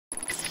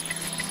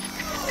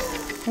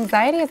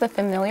Anxiety is a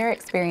familiar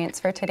experience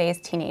for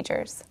today's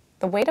teenagers.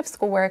 The weight of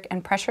schoolwork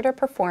and pressure to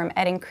perform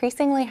at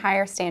increasingly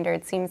higher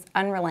standards seems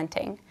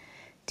unrelenting.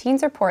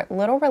 Teens report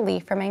little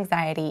relief from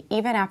anxiety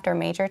even after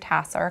major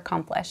tasks are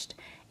accomplished,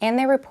 and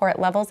they report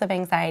levels of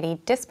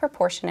anxiety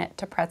disproportionate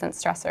to present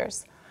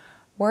stressors.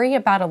 Worry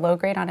about a low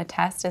grade on a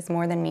test is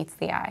more than meets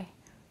the eye.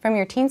 From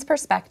your teen's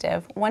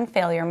perspective, one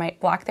failure might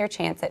block their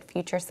chance at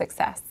future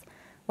success,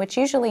 which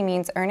usually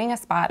means earning a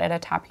spot at a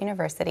top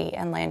university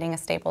and landing a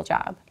stable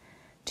job.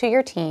 To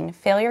your teen,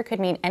 failure could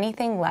mean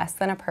anything less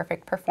than a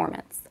perfect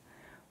performance.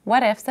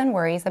 What ifs and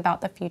worries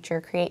about the future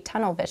create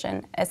tunnel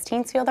vision as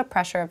teens feel the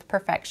pressure of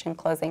perfection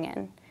closing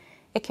in.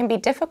 It can be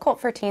difficult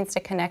for teens to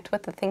connect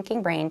with the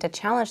thinking brain to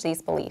challenge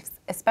these beliefs,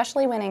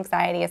 especially when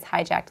anxiety has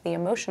hijacked the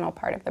emotional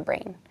part of the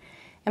brain.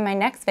 In my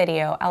next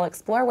video, I'll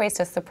explore ways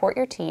to support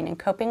your teen in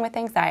coping with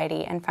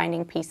anxiety and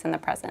finding peace in the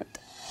present.